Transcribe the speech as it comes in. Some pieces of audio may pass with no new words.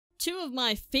two of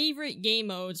my favorite game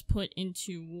modes put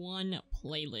into one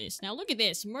playlist. Now look at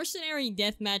this. Mercenary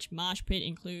Deathmatch Moshpit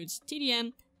includes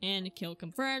TDM and Kill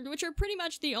Confirmed, which are pretty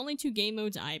much the only two game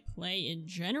modes I play in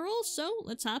general, so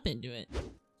let's hop into it.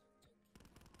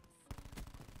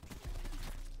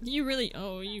 You really-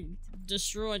 oh, you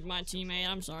destroyed my teammate.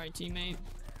 I'm sorry, teammate.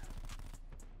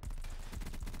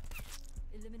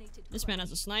 This man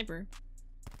has a sniper.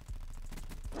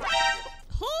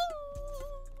 Oh,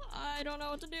 I don't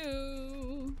know what to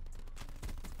do.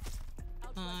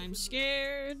 I'm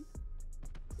scared.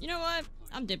 You know what?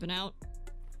 I'm dipping out.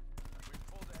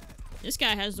 This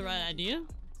guy has the right idea.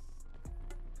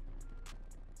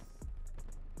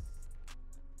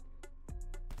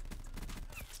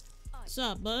 What's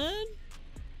up, bud?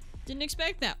 Didn't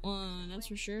expect that one, that's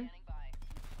for sure.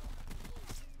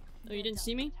 Oh, you didn't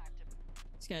see me?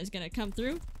 This guy's gonna come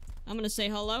through. I'm gonna say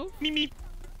hello. Me.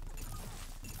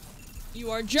 You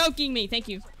are joking me. Thank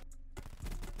you.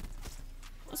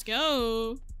 Let's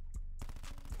go.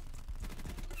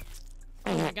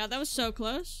 Oh my god, that was so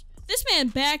close. This man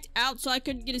backed out so I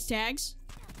couldn't get his tags.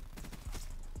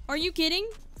 Are you kidding?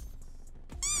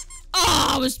 Oh,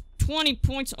 I was 20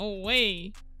 points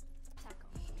away.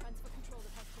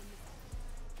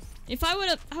 If I would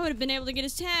have been able to get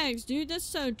his tags, dude. That's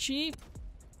so cheap.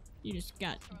 You just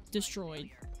got destroyed.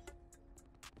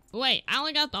 Wait, I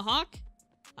only got the hawk?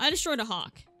 I destroyed a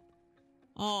hawk.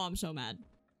 Oh, I'm so mad.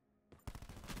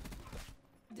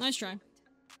 Nice try.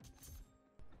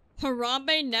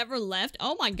 Harambe never left?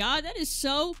 Oh my god, that is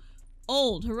so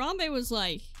old. Harambe was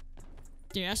like...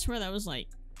 dude, I swear that was like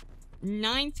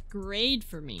 9th grade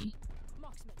for me.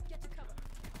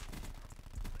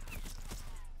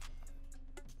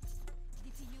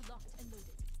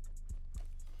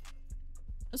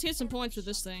 Let's get some points with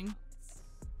this thing.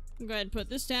 I'll go ahead and put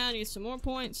this down, get some more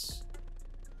points.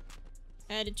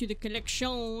 Add it to the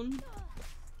collection.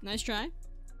 Nice try.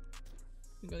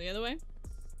 Go the other way.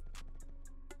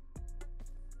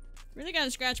 Really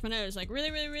gotta scratch my nose, like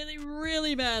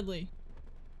really badly.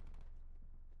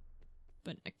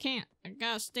 But I can't. I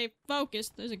gotta stay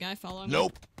focused. There's a guy following me.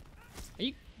 Nope. Are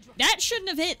you? That shouldn't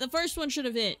have hit. The first one should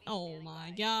have hit. Oh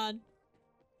my god.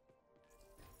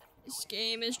 This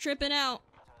game is tripping out.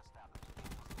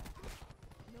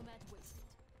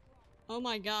 Oh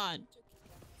my god.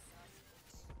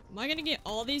 Am I gonna get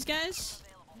all these guys?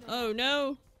 Oh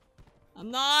no.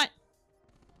 I'm not.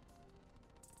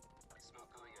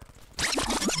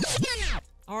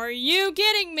 Are you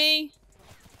kidding me?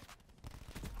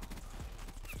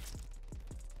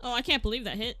 Oh, I can't believe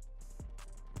that hit.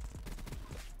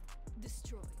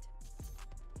 Destroyed.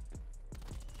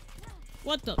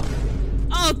 What the?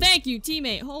 Oh, thank you,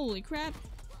 teammate. Holy crap.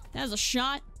 That was a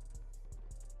shot.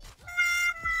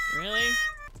 Really?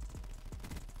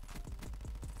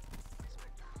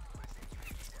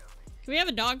 Can we have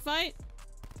a dog fight?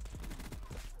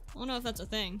 I don't know if that's a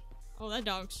thing. Oh, that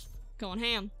dog's going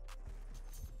ham.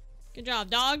 Good job,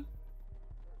 dog.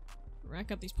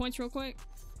 Rack up these points real quick.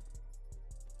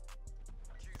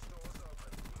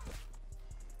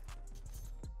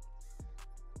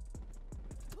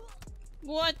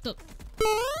 What the?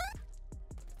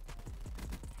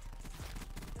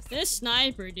 This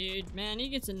sniper, dude, man, he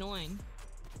gets annoying.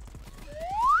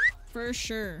 For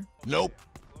sure. Nope.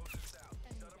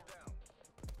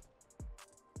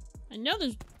 I know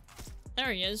there's...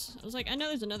 there he is. I was like, I know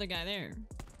there's another guy there.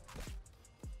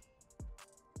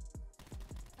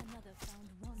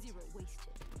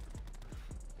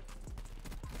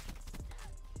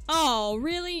 Oh,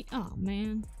 really? Oh,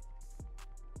 man.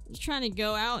 I was trying to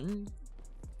go out and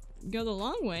go the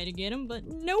long way to get him, but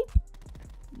nope.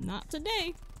 Not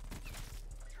today.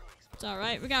 It's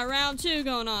alright, we got round 2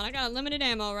 going on. I got limited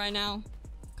ammo right now.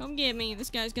 Come get me.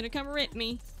 This guy's gonna come rip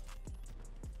me.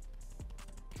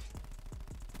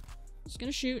 Just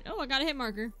gonna shoot. Oh, I got a hit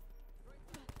marker.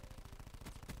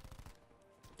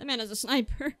 That man has a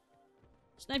sniper.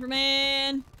 Sniper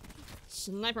man.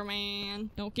 Sniper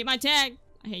man. Don't get my tag.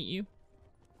 I hate you.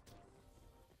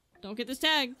 Don't get this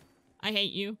tag. I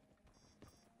hate you.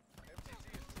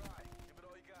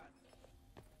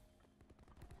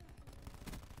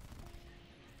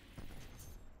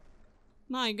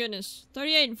 My goodness.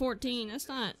 38 and 14. That's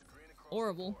not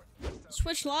horrible.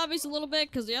 Switched lobbies a little bit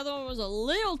because the other one was a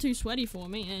little too sweaty for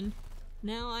me, and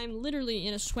now I'm literally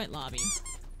in a sweat lobby.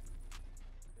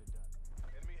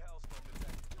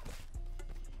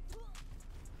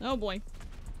 Oh boy.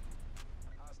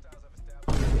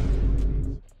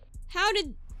 How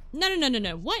did...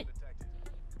 No. What?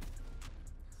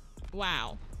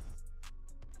 Wow.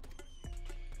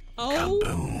 Oh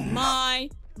my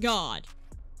god.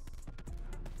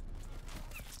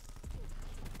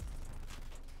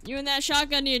 You and that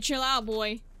shotgun need to chill out,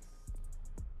 boy.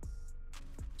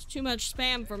 It's too much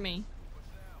spam for me.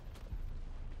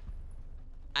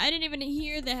 I didn't even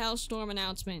hear the Hellstorm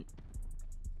announcement.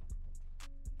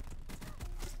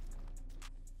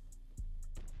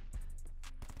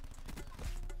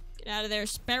 Get out of there,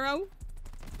 Sparrow.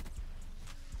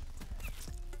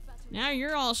 Now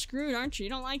you're all screwed, aren't you? You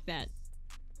don't like that.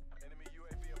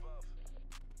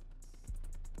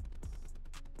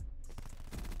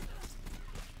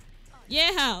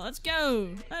 Yeah, let's go.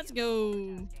 Let's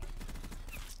go.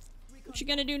 What you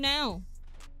gonna do now?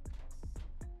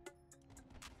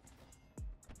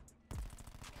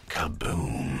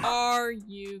 Kaboom. Are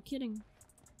you kidding?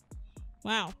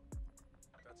 Wow.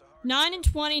 9 and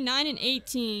 20, 9 and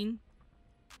 18.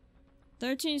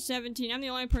 13, 17. I'm the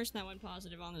only person that went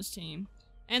positive on this team.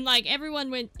 And like everyone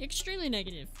went extremely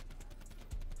negative.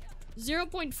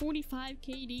 0.45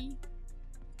 KD.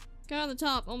 Got on the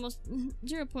top, almost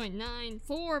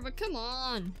 0.94, but come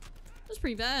on. That's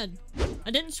pretty bad.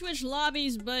 I didn't switch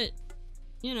lobbies, but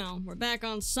you know, we're back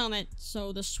on Summit,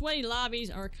 so the sweaty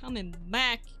lobbies are coming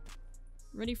back.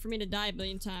 Ready for me to die a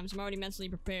billion times. I'm already mentally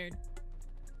prepared.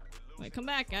 Wait, come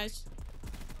back, guys.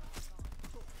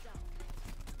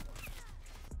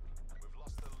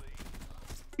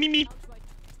 Me.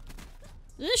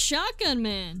 This shotgun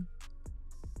man.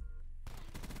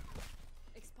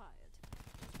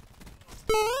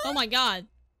 Oh my god.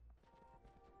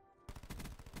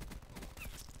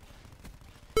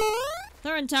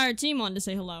 Their entire team wanted to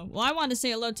say hello. Well, I wanted to say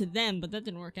hello to them, but that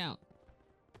didn't work out.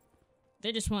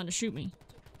 They just wanted to shoot me.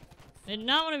 They did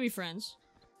not want to be friends.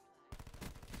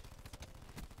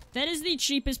 That is the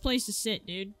cheapest place to sit,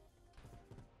 dude.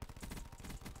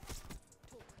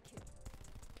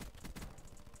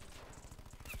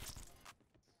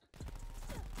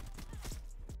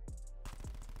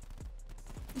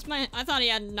 I thought he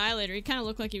had an Annihilator. He kind of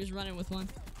looked like he was running with one.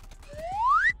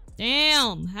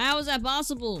 Damn! How is that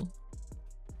possible?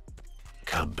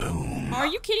 Kaboom. Are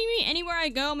you kidding me? Anywhere I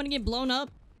go, I'm gonna get blown up.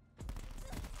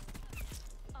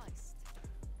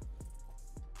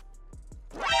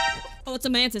 Oh, it's a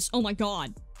mantis. Oh my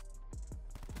god.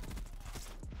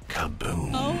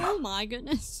 Kaboom. Oh my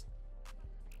goodness.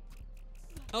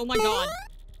 Oh my god.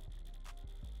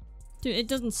 Dude, it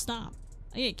doesn't stop.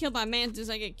 I get killed by mantis,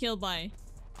 I get killed by...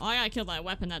 Oh, I got killed by a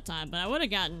weapon that time, but I would have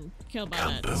gotten killed by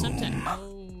that Semtech.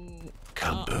 Oh.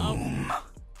 Kaboom.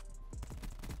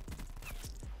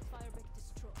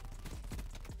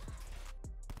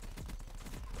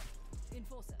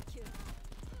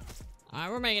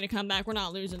 Alright, we're making a comeback. We're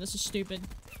not losing. This is stupid.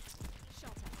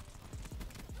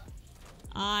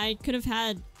 I could have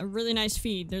had a really nice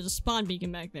feed. There's a spawn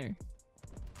beacon back there.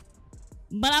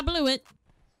 But I blew it.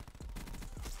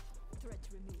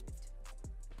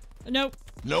 Nope.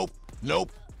 Nope.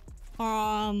 Nope.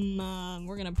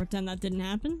 We're gonna pretend that didn't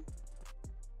happen.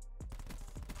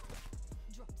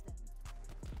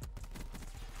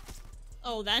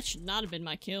 Oh, that should not have been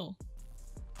my kill.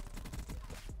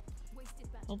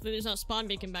 Hopefully there's not spawn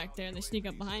beacon back there and they sneak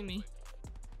up behind me.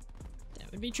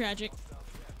 That would be tragic.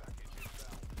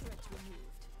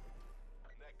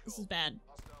 This is bad.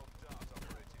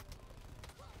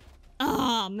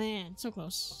 Ah, man. So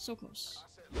close. So close.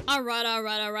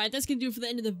 Alright. That's gonna do it for the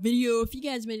end of the video. If you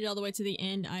guys made it all the way to the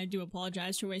end, I do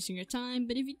apologize for wasting your time.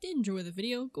 But if you did enjoy the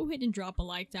video, go ahead and drop a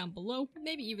like down below.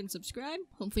 Maybe even subscribe.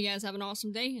 Hopefully you guys have an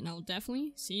awesome day, and I'll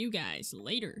definitely see you guys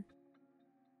later.